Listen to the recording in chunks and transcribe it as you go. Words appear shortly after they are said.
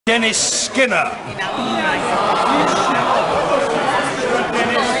Dennis Skinner.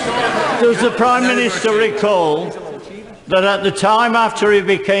 Does the Prime Minister recall that at the time after he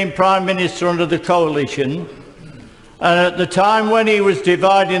became Prime Minister under the coalition, and at the time when he was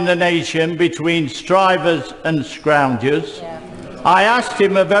dividing the nation between strivers and scroungers, I asked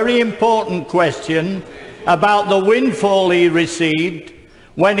him a very important question about the windfall he received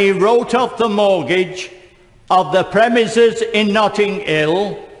when he wrote off the mortgage of the premises in Notting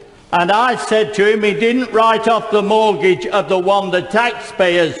Hill, and I said to him he didn't write off the mortgage of the one the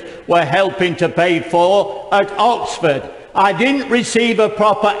taxpayers were helping to pay for at Oxford. I didn't receive a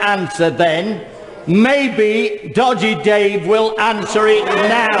proper answer then. Maybe Dodgy Dave will answer it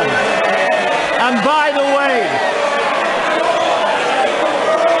now. And by the way,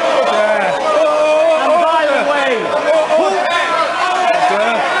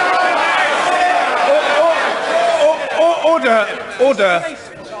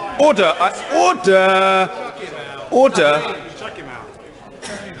 Order.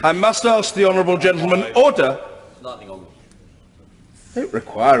 I must ask the honourable gentleman, order. Don't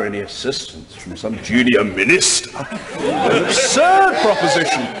require any assistance from some junior minister. An absurd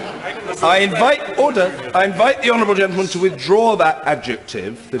proposition. I invite the honourable gentleman to withdraw that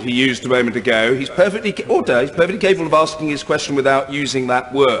adjective that he used a moment ago. He's perfectly capable of asking his question without using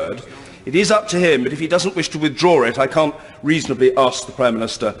that word. It is up to him, but if he doesn't wish to withdraw it, I can't reasonably ask the Prime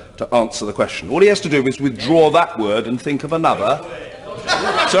Minister to answer the question. All he has to do is withdraw that word and think of another.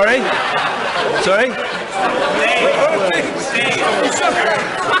 Sorry?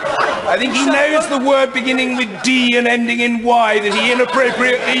 I think he knows the word beginning with D and ending in Y that he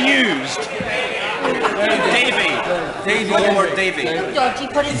inappropriately used. Davy.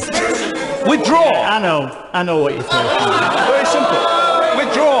 Withdraw. I know what you're saying. Very simple.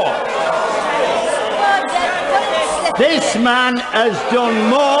 Withdraw. This man has done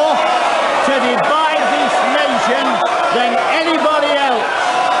more to divide this nation than anybody else.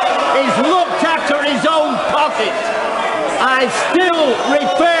 He's looked after his own pocket. I still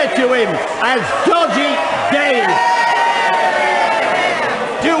refer to him as Dodgy Dave.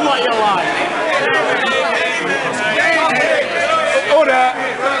 Do what you like.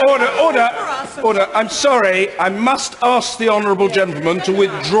 Order. I'm sorry. I must ask the honourable gentleman to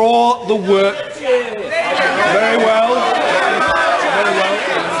withdraw the word. Very well.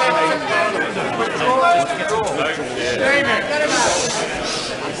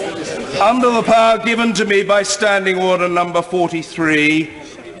 Under the power given to me by Standing Order number 43,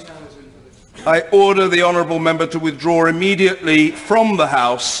 I order the honourable member to withdraw immediately from the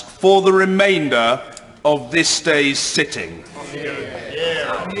House for the remainder of this day's sitting.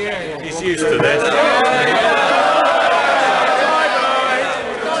 He's used to this.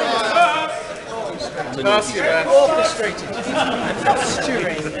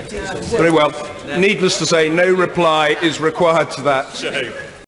 Very well. Needless to say, no reply is required to that.